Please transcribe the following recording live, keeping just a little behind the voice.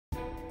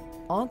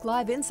Onc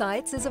Live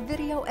Insights is a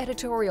video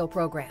editorial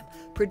program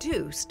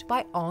produced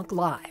by Onc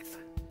Live.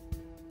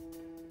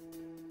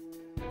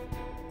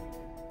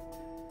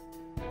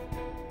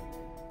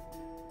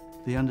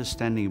 The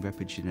understanding of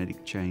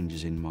epigenetic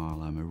changes in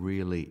myeloma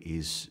really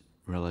is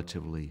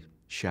relatively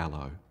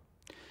shallow.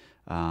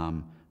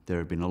 There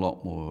have been a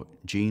lot more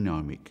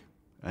genomic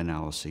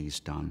analyses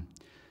done,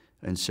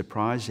 and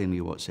surprisingly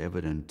what's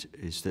evident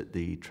is that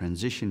the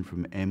transition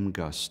from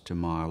MGUS to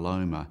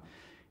myeloma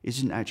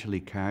isn't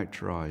actually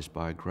characterised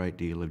by a great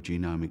deal of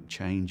genomic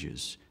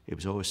changes. It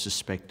was always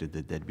suspected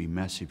that there'd be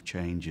massive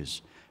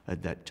changes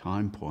at that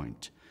time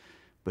point.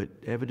 But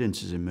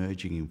evidence is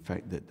emerging, in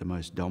fact, that the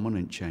most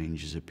dominant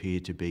changes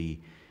appear to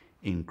be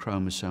in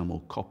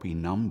chromosomal copy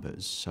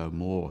numbers, so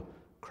more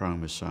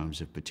chromosomes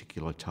of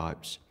particular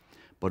types,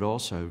 but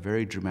also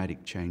very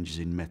dramatic changes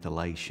in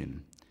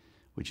methylation,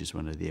 which is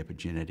one of the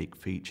epigenetic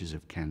features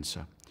of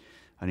cancer.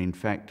 And in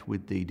fact,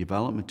 with the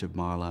development of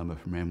myeloma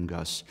from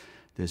MGUS,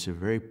 there's a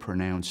very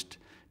pronounced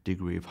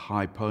degree of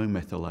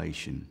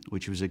hypomethylation,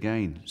 which was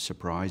again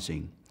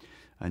surprising.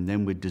 And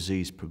then with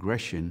disease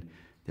progression,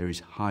 there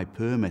is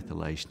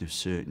hypermethylation of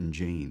certain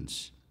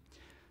genes.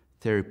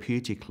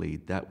 Therapeutically,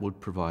 that would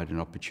provide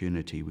an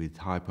opportunity with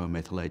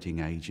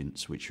hypomethylating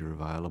agents which are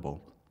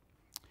available.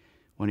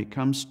 When it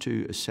comes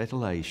to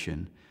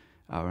acetylation,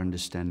 our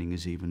understanding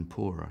is even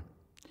poorer.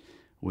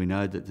 We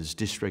know that there's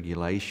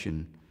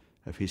dysregulation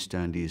of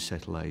histone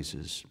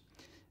deacetylases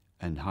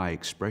and high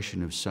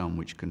expression of some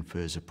which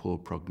confers a poor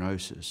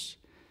prognosis.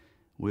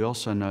 We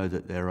also know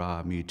that there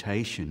are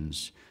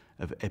mutations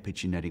of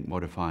epigenetic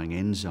modifying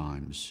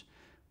enzymes,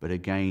 but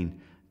again,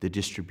 the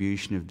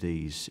distribution of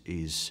these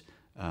is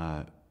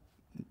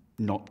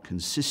not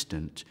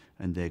consistent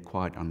and they're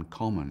quite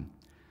uncommon.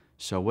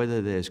 So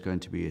whether there's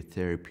going to be a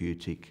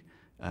therapeutic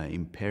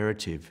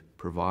imperative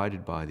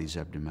provided by these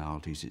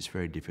abnormalities, it's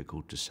very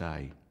difficult to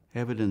say.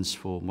 Evidence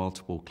for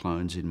multiple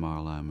clones in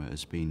myeloma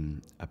has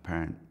been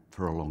apparent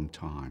for a long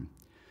time,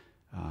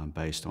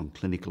 based on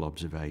clinical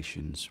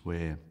observations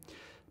where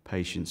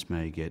patients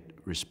may get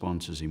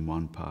responses in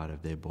one part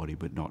of their body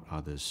but not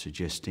others,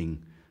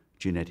 suggesting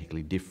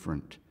genetically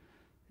different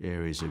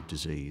areas of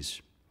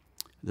disease.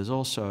 There's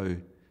also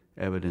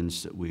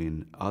evidence that we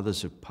and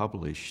others have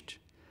published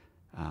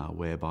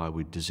whereby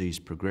with disease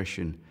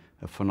progression,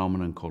 a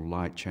phenomenon called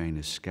light chain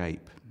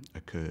escape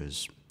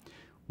occurs,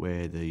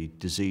 where the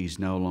disease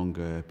no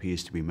longer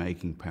appears to be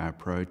making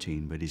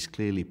paraprotein but is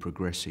clearly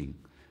progressing,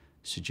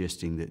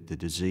 suggesting that the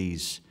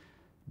disease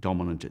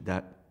dominant at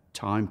that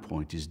time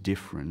point is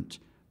different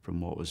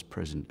from what was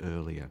present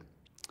earlier.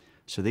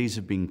 So these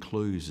have been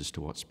clues as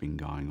to what's been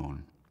going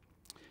on.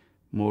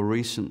 More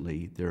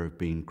recently, there have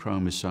been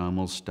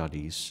chromosomal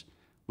studies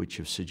which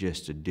have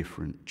suggested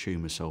different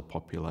tumour cell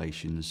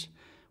populations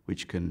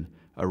which can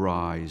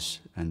arise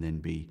and then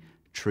be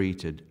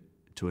treated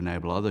to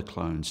enable other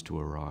clones to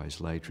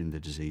arise later in the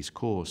disease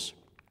course.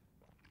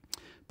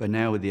 But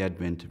now with the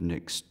advent of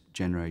next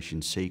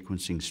generation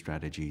sequencing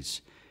strategies,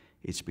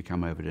 it's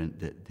become evident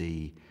that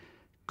the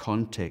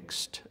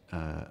context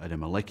at a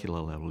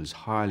molecular level is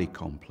highly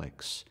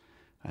complex,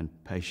 and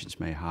patients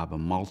may harbour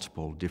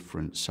multiple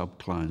different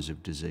subclones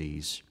of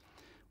disease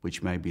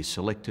which may be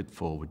selected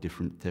for with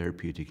different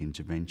therapeutic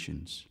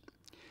interventions.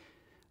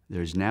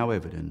 There is now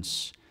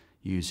evidence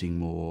using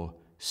more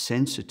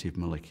sensitive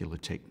molecular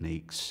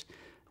techniques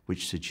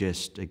which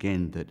suggest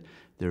again that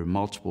there are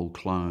multiple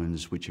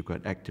clones which have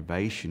got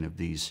activation of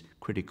these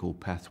critical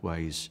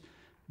pathways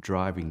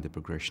driving the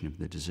progression of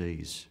the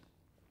disease.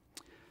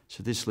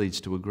 So this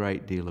leads to a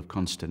great deal of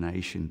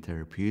consternation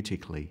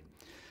therapeutically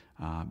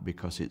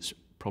because it's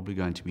probably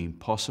going to be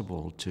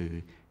impossible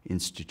to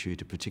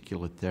institute a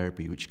particular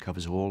therapy which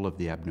covers all of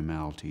the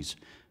abnormalities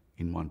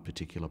in one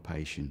particular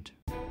patient.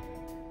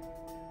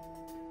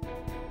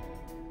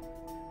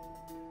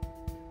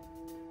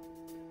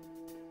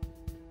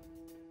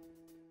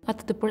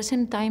 At the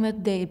present time,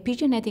 the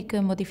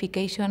epigenetic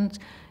modifications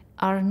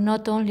are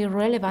not only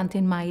relevant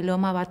in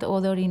myeloma, but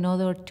in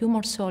other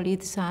tumor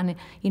solids and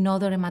in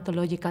other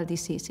hematological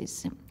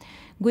diseases.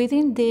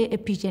 Within the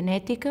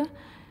epigenetic,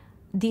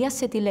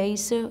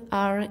 deacetylase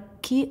are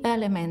key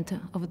element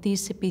of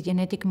this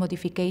epigenetic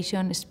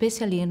modification,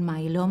 especially in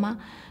myeloma,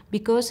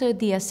 because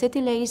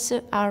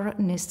deacetylase are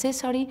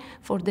necessary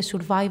for the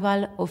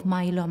survival of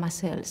myeloma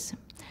cells.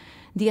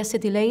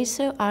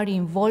 Deacetylase are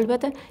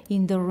involved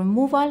in the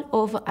removal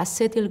of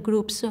acetyl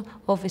groups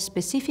of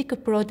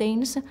specific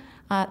proteins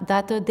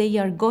that they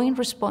are going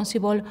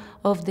responsible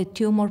of the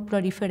tumor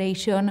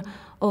proliferation,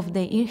 of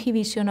the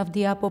inhibition of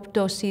the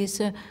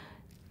apoptosis,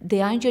 the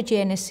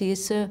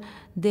angiogenesis,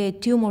 the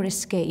tumor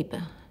escape.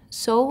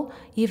 So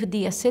if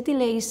the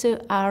acetylase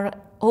are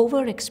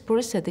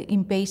overexpressed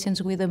in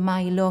patients with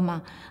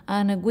myeloma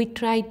and we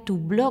try to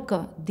block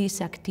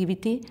this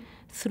activity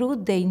through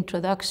the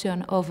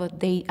introduction of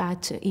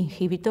DAH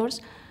inhibitors,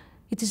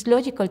 it is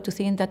logical to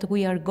think that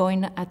we are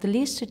going at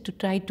least to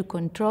try to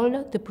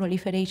control the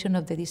proliferation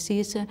of the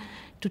disease,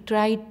 to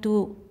try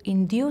to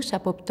induce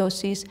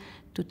apoptosis,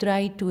 to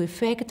try to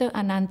effect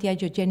an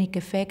anti-angiogenic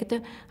effect,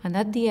 and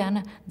at the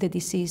end, the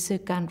disease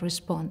can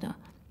respond.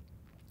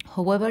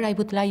 However, I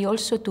would like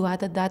also to add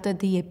that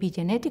the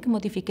epigenetic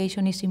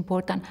modification is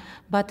important,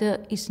 but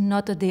is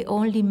not the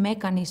only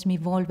mechanism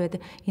involved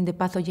in the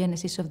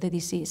pathogenesis of the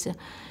disease.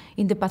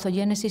 In the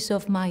pathogenesis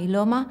of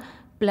myeloma,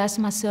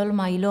 plasma cell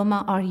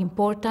myeloma are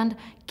important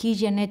key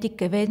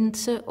genetic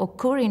events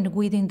occurring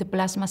within the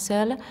plasma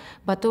cell,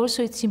 but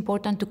also it's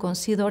important to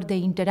consider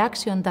the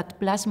interaction that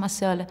plasma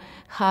cell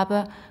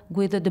have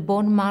with the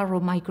bone marrow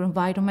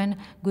microenvironment,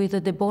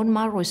 with the bone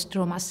marrow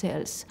stroma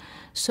cells.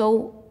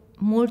 So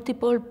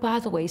multiple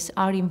pathways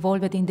are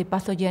involved in the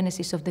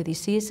pathogenesis of the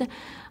disease,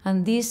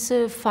 and this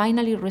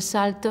finally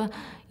result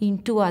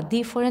into a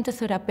different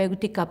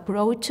therapeutic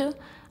approach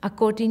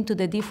according to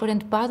the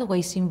different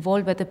pathways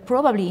involved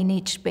probably in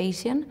each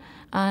patient,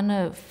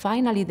 and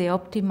finally the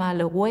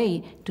optimal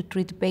way to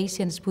treat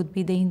patients would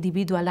be the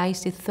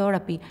individualized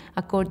therapy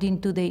according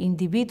to the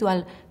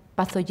individual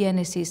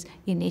pathogenesis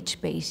in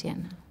each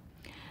patient.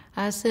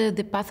 As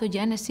the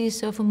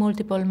pathogenesis of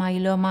multiple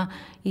myeloma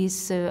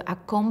is a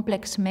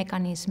complex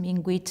mechanism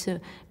in which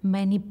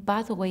many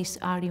pathways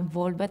are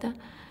involved,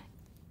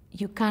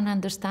 you can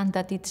understand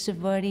that it's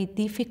very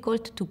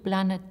difficult to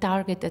plan a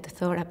targeted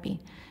therapy,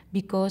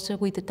 because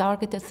with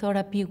targeted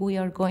therapy we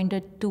are going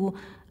to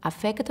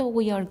affect,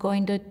 we are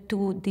going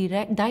to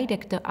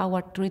direct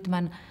our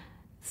treatment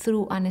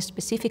through a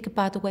specific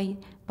pathway,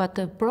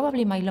 but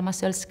probably myeloma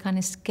cells can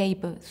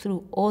escape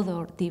through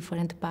other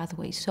different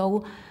pathways.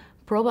 So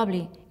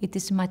probably it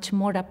is much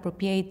more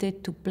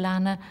appropriate to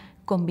plan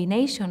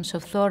combinations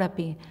of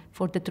therapy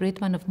for the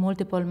treatment of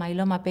multiple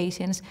myeloma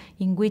patients,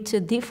 in which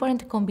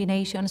different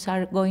combinations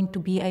are going to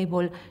be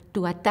able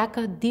to attack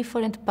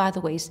different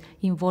pathways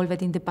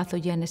involved in the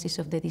pathogenesis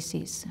of the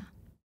disease.